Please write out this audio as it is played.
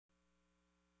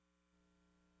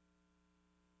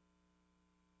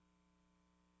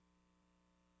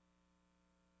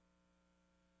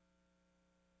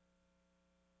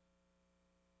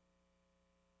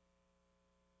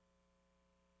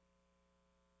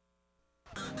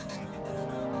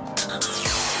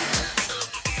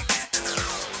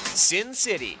Sin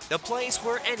City, the place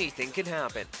where anything can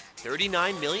happen.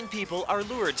 39 million people are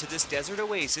lured to this desert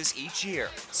oasis each year,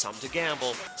 some to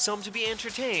gamble, some to be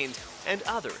entertained, and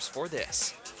others for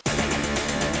this.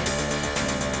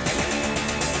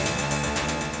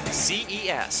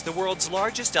 CES, the world's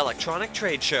largest electronic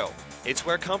trade show. It's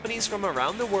where companies from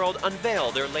around the world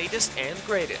unveil their latest and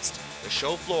greatest. The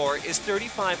show floor is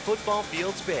 35 football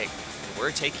fields big.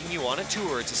 We're taking you on a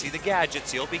tour to see the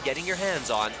gadgets you'll be getting your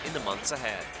hands on in the months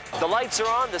ahead. The lights are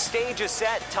on, the stage is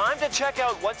set, time to check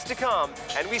out what's to come,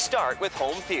 and we start with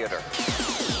home theater.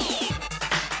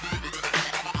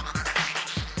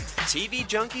 TV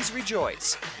junkies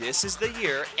rejoice. This is the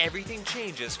year everything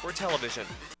changes for television.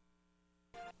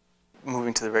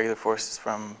 Moving to the regular forces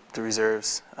from the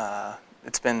reserves,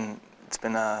 it's kind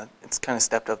of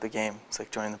stepped up the game. It's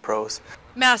like joining the pros.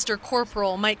 Master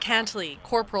Corporal Mike Cantley,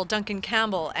 Corporal Duncan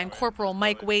Campbell, and Corporal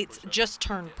Mike Waits just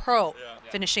turned pro,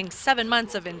 finishing 7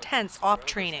 months of intense op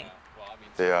training.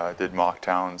 They did mock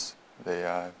towns.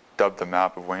 They dubbed the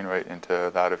map of Wainwright into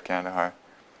that of Kandahar.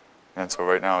 And so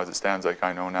right now, as it stands, like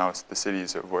I know now, it's the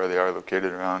cities of where they are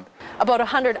located around. About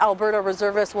 100 Alberta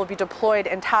reservists will be deployed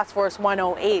in Task Force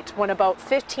 108 when about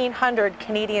 1,500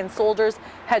 Canadian soldiers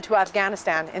head to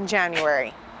Afghanistan in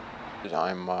January.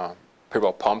 I'm pretty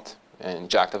well pumped and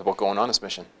jacked up about going on this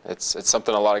mission. It's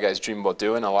something a lot of guys dream about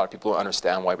doing, and a lot of people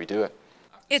understand why we do it.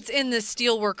 It's in the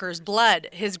steelworker's blood.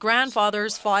 His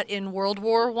grandfathers fought in World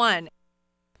War I.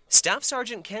 Staff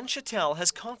Sergeant Ken Chattel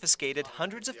has confiscated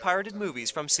hundreds of pirated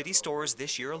movies from city stores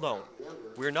this year alone.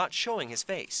 We're not showing his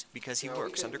face because he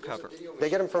works undercover. They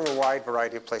get them from a wide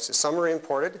variety of places. Some are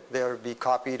imported. They'll be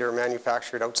copied or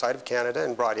manufactured outside of Canada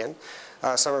and brought in.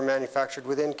 Some are manufactured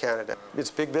within Canada. It's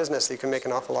big business. They can make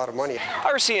an awful lot of money.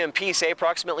 RCMP say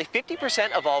approximately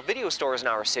 50% of all video stores in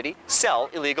our city sell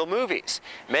illegal movies.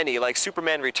 Many, like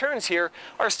Superman Returns here,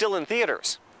 are still in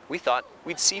theaters. We thought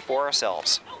we'd see for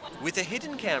ourselves. With a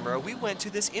hidden camera, we went to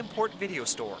this import video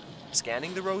store.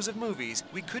 Scanning the rows of movies,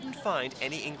 we couldn't find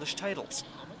any English titles.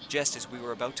 Just as we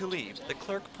were about to leave, the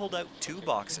clerk pulled out 2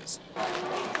 boxes.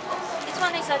 This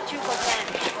one is a 2 for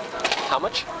 10. How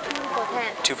much? 2 for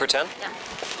 10. 2 for 10? Yeah.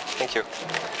 Thank you.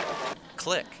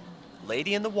 Click.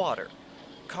 Lady in the Water.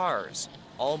 Cars.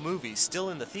 All movies still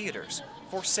in the theaters.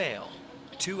 For sale.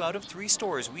 2 out of 3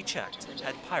 stores we checked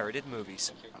had pirated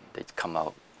movies. They come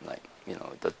out like, you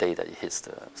know, the day that it hits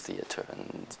the theater,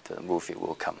 and the movie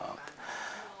will come out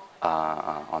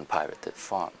on pirated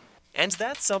form. And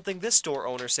that's something this store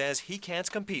owner says he can't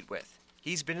compete with.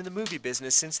 He's been in the movie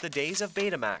business since the days of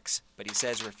Betamax, but he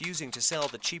says refusing to sell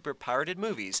the cheaper pirated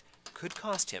movies could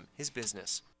cost him his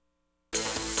business.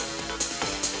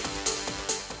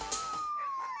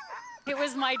 It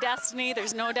was my destiny,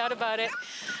 there's no doubt about it.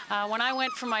 When I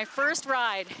went for my first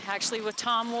ride, actually with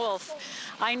Tom Wolfe,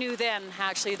 I knew then,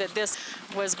 actually, that this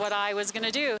was what I was going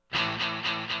to do.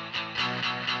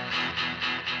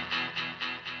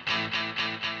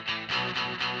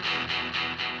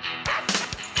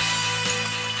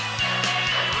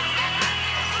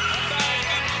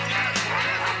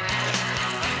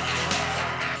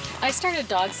 I started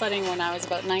dog sledding when I was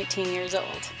about 19 years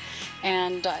old.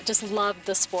 And just loved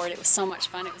the sport. It was so much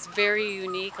fun. It was very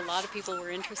unique. A lot of people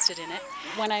were interested in it.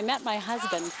 When I met my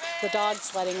husband, the dog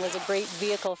sledding was a great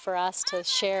vehicle for us to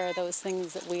share those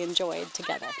things that we enjoyed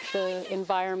together. The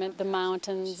environment, the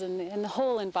mountains, and the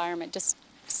whole environment, just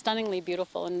stunningly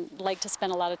beautiful, and like to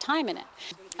spend a lot of time in it.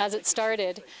 As it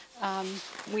started,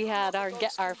 we had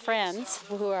our friends,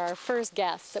 who are our first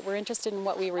guests, that were interested in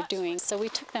what we were doing. So we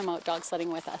took them out dog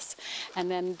sledding with us.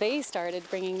 And then they started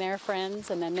bringing their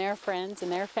friends, and then their friends,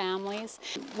 and their families.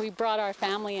 We brought our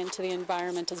family into the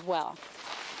environment as well.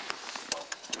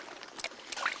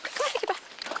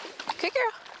 Good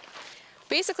girl.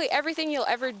 Basically, everything you'll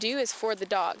ever do is for the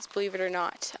dogs, believe it or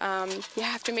not. You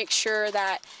have to make sure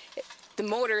that the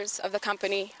motors of the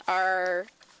company are,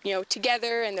 you know,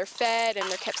 together, and they're fed and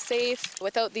they're kept safe.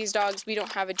 Without these dogs, we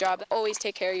don't have a job. Always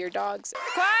take care of your dogs.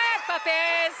 Quiet,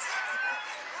 puppies!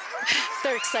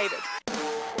 They're excited.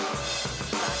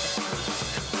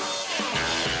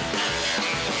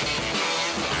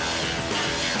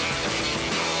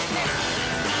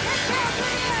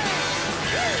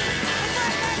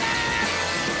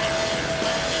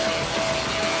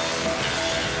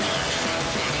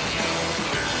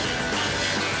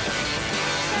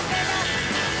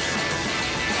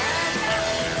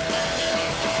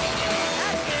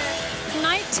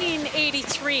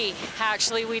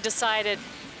 Actually, we decided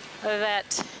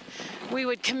that we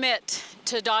would commit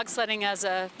to dog sledding as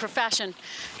a profession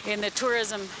in the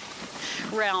tourism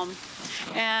realm.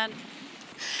 And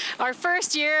Our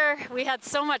first year, we had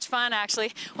so much fun,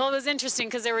 actually. Well, it was interesting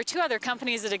because there were 2 other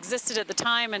companies that existed at the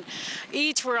time, and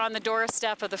each were on the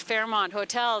doorstep of the Fairmont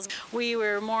hotels. We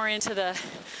were more into the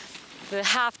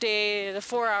half-day, the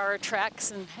 4-hour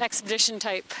treks and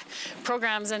expedition-type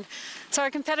programs, and so our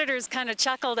competitors kind of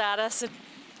chuckled at us.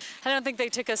 I don't think they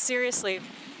took us seriously.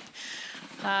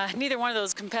 Neither one of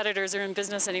those competitors are in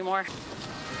business anymore.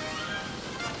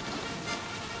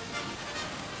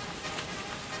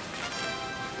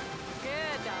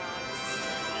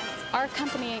 Our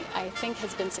company, I think,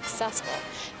 has been successful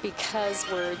because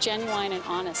we're genuine and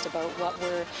honest about what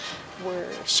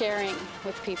we're sharing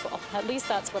with people. At least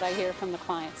that's what I hear from the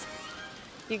clients.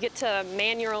 You get to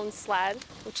man your own sled,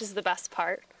 which is the best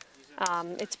part.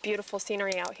 It's beautiful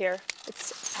scenery out here.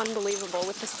 It's unbelievable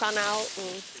with the sun out,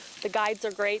 and the guides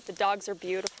are great, the dogs are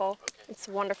beautiful. It's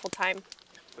a wonderful time.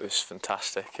 It was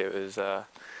fantastic. It was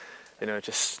you know,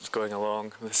 just going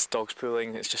along, this dog's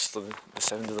pulling, it's just the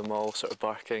sound of them all sort of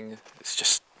barking, it's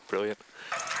just brilliant.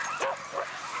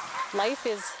 Life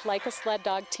is like a sled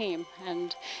dog team,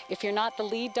 and if you're not the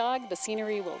lead dog, the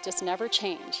scenery will just never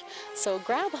change. So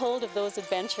grab hold of those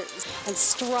adventures and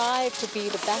strive to be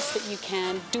the best that you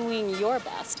can, doing your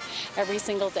best every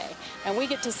single day. And we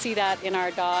get to see that in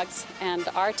our dogs and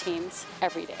our teams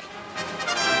every day.